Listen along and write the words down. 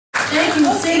Thank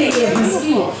you, Cindy and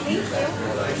Steve.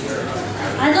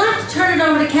 I'd like to turn it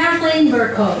over to Kathleen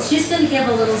Burkholz. She's going to give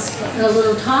a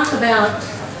little talk about,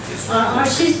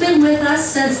 she's been with us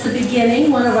since the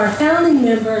beginning, one of our founding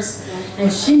members,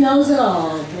 and she knows it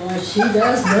all. Boy, she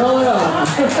does know it all.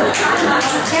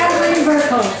 Kathleen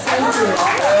Burkholz, thank you.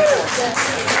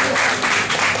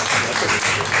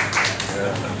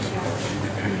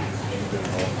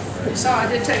 So I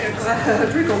did take a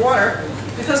drink of water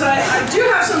because I do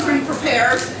have something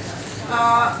prepared.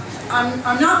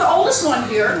 I'm not the oldest one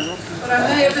here, but I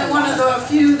may have been one of the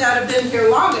few that have been here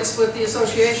longest with the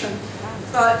association.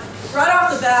 But right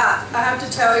off the bat, I have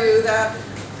to tell you that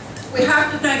we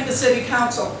have to thank the City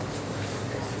Council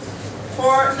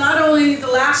for not only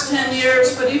the last 10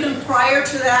 years, but even prior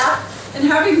to that, and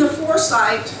having the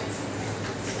foresight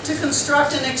to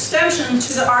construct an extension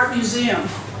to the Art Museum.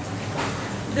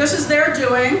 This is their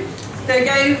doing. They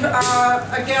gave,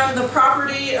 again, the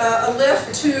property a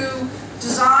lift to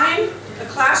design a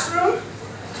classroom,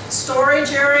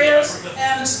 storage areas,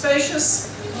 and a spacious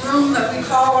room that we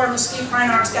call our Mesquite Fine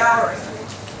Arts Gallery.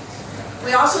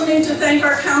 We also need to thank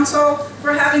our council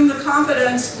for having the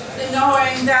confidence in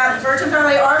knowing that Virgin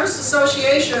Valley Artists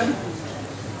Association,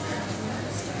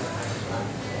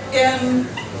 in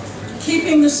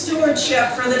keeping the stewardship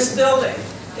for this building.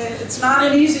 It's not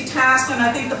an easy task, and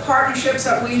I think the partnerships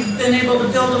that we've been able to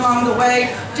build along the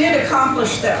way did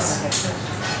accomplish this.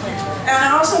 And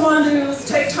I also want to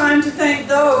take time to thank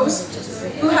those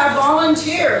who have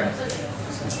volunteered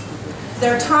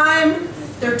their time,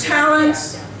 their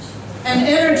talents, and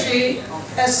energy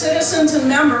as citizens and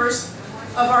members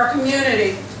of our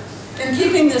community in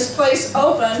keeping this place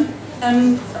open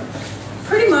and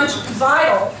pretty much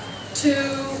vital to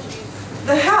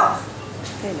the health.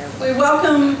 We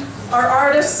welcome our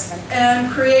artists and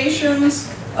creations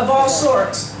of all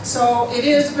sorts, so it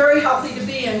is very healthy to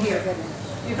be in here.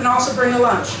 You can also bring a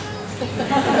lunch.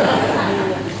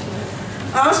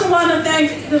 I also want to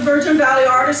thank the Virgin Valley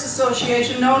Artists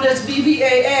Association, known as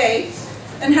VVAA,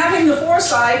 and having the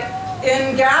foresight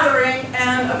in gathering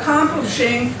and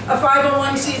accomplishing a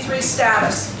 501c3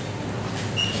 status.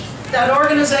 That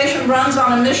organization runs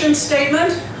on a mission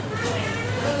statement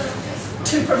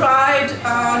to provide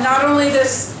not only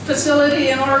this facility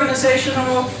and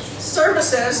organizational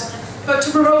services, but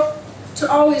to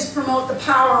always promote the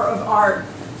power of art.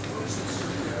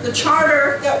 The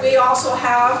charter that we also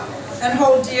have and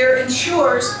hold dear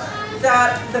ensures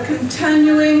that the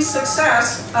continuing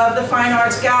success of the Fine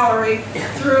Arts Gallery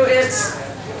through its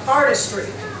artistry.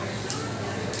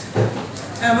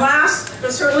 And last,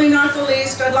 but certainly not the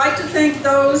least, I'd like to thank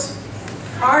those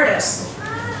artists,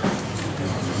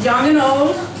 young and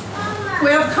old, who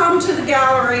have come to the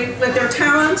gallery with their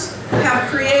talents, have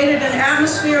created an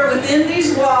atmosphere within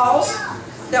these walls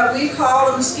that we call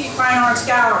the Mesquite Fine Arts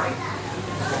Gallery,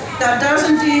 that does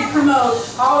indeed promote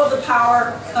all of the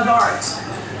power of art.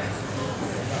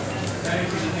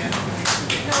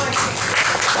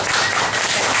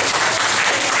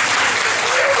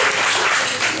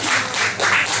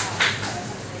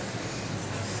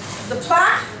 The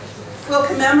plaque will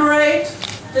commemorate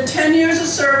the 10 years of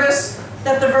service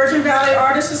that the Virgin Valley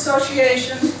Artists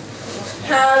Association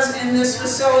has in this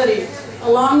facility,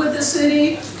 along with the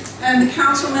city and the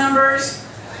council members.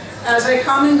 As they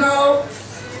come and go,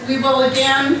 we will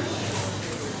again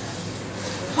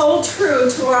hold true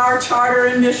to our charter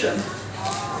and mission.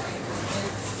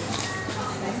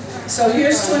 So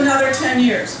here's to another 10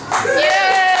 years.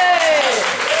 Yay!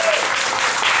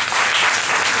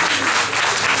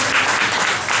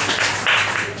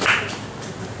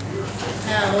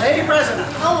 Now, Lady President.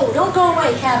 Oh, don't go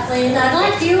away, Kathleen. I'd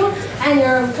like you and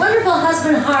your wonderful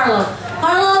husband, Harlow.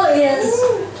 Harlow is,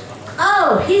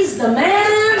 oh, he's the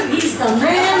man, he's the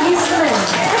man, he's the man.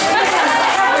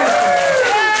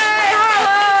 Yay,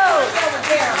 Harlow!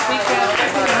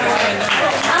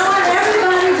 I want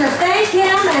everybody to thank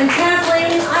him, and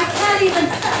Kathleen,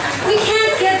 we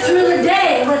can't get through the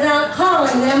day without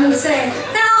calling them and saying,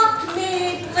 help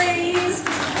me, please.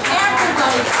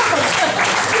 Everybody.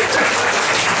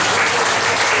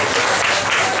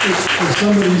 If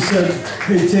somebody said,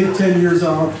 hey, take 10 years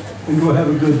off and go have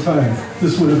a good time,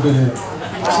 this would have been it. So.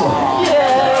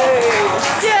 Yay!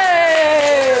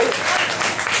 Yay!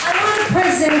 I want to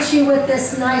present you with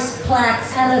this nice plaque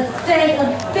and a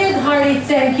big hearty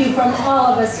thank you from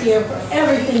all of us here for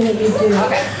everything that you do.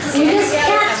 We just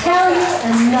can't tell you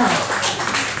enough.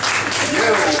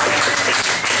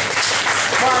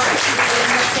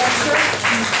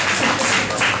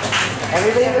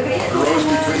 Everybody look at it. The rose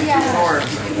between two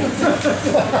thorns.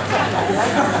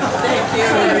 Thank you.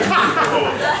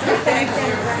 Thank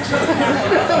you.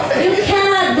 You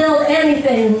cannot build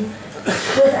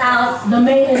without the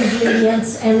main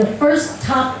ingredients, and the first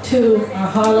top two are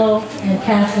Harlow and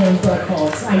Kathleen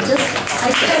Burkholz. I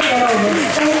can't get over it.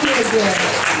 Thank you again.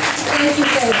 Thank you,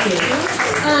 thank you.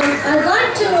 I'd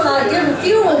like to give a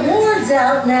few awards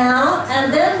out now,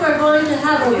 and then we're going to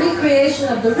have a recreation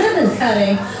of the ribbon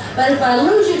cutting. But if I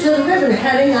lose you to the ribbon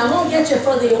cutting, I won't get you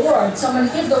for the awards. So I'm going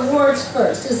to give the awards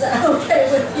first. Is that okay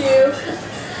with you?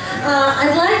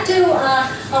 I'd like to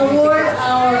award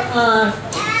our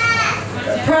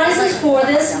prizes for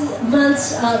this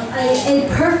month's a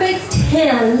Perfect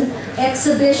 10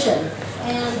 exhibition.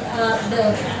 And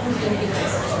the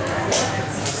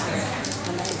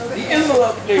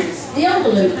envelope, please. The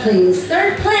envelope, please.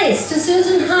 Third place to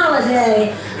Susan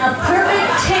Holliday, a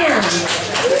Perfect 10.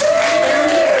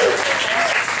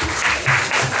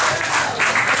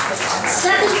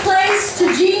 Second place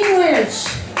to Jean Winch.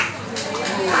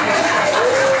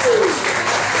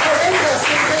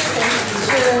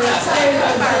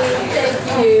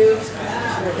 Thank you.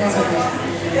 That's okay.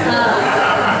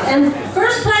 And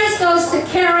first place goes to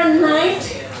Karen Knight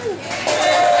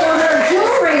for her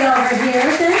jewelry over here.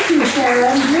 Thank you,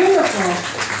 Sharon. Beautiful.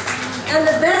 And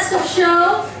the best of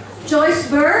show, Joyce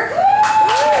Burke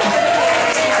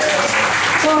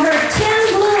for her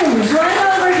 10 blooms right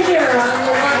over here on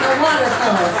the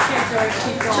watercolor.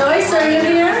 Joyce, are you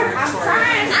here? I'm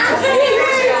trying.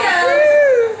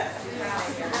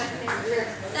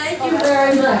 Thank you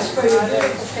very much for your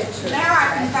beautiful picture. Now I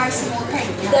can buy some more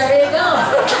paint. There you go.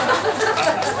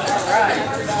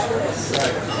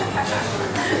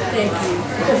 Thank you.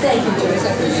 Thank you, Joyce. I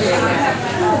appreciate it.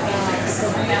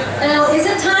 Now, is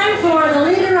it time for the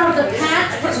leader of the pack?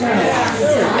 No.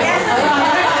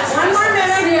 One more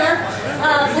minute here.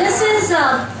 This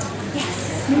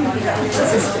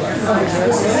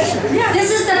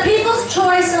is the People's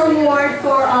Choice Award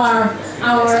for our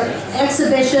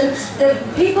exhibition. The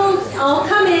people all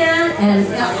come in and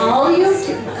all of you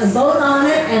vote on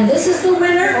it, and this is the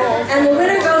winner. And the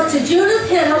winner goes to Judith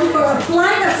Hittum for a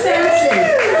flight of fancy.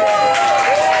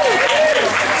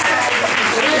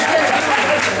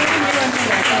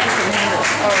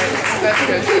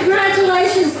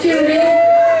 Congratulations, Judy.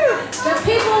 The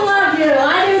people love you.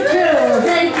 I do too.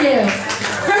 Thank you.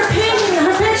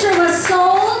 Her picture was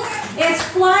sold. It's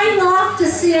flying off to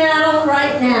Seattle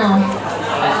right now.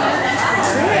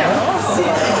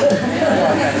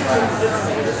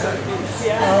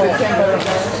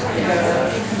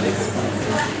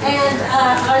 And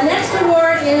our next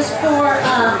award is for,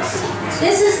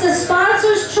 this is the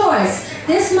sponsor's choice.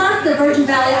 This month, the Virgin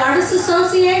Valley Artists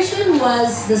Association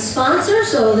was the sponsor,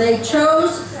 so they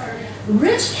chose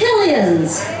Rich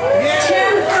Killian's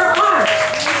 10 for Art,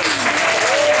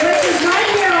 which is right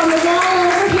here on the wall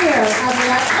over here. I'm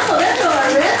like, oh, there you are,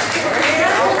 Rich.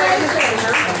 Congratulations.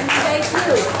 Thank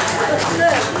you.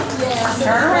 Yes.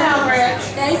 Turn around, Rich.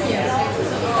 Thank you.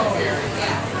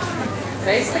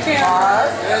 Face the camera.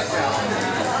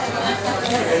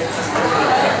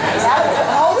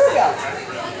 Oh, there we go.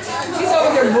 She's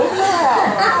over here moving around.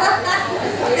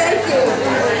 Thank you.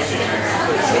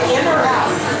 In or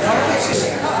out?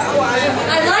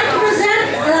 I'd like to present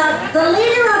the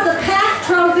leader of the PAC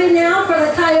trophy now for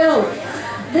the Coyote.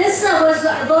 This was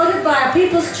voted by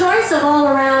People's Choice of all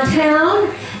around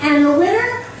town, and the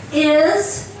winner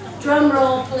is, drum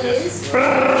roll please.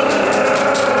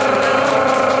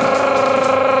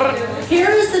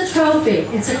 Here is the trophy.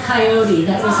 It's a coyote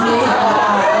that was made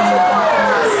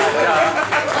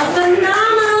a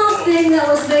phenomenal thing that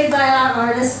was made by our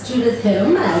artist Judith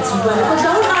Hittum. That's wonderful.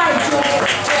 Don't hide, Judith.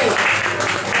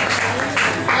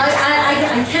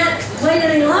 I can't wait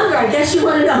any longer. I guess you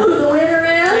want to know who the winner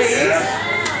is?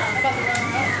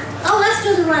 Oh, let's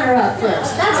do the runner-up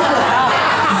first. That's good.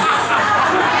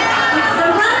 The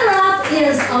runner-up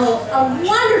is a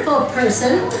wonderful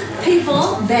person.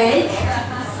 People bake.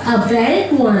 A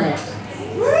bake won it.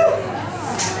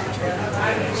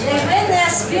 They win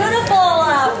this beautiful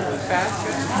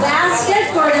basket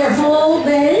for their whole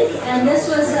bake, and this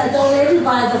was donated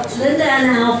by the Linda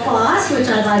and Al Foss, which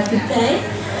I'd like to thank.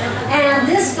 And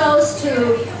this goes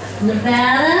to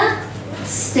Nevada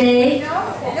State.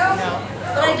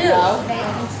 What I do?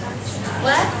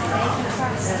 What?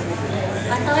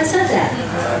 I thought I said that.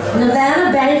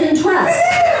 Nevada Bank and Trust.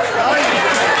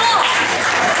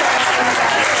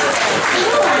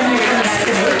 Oh, I made a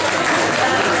mistake.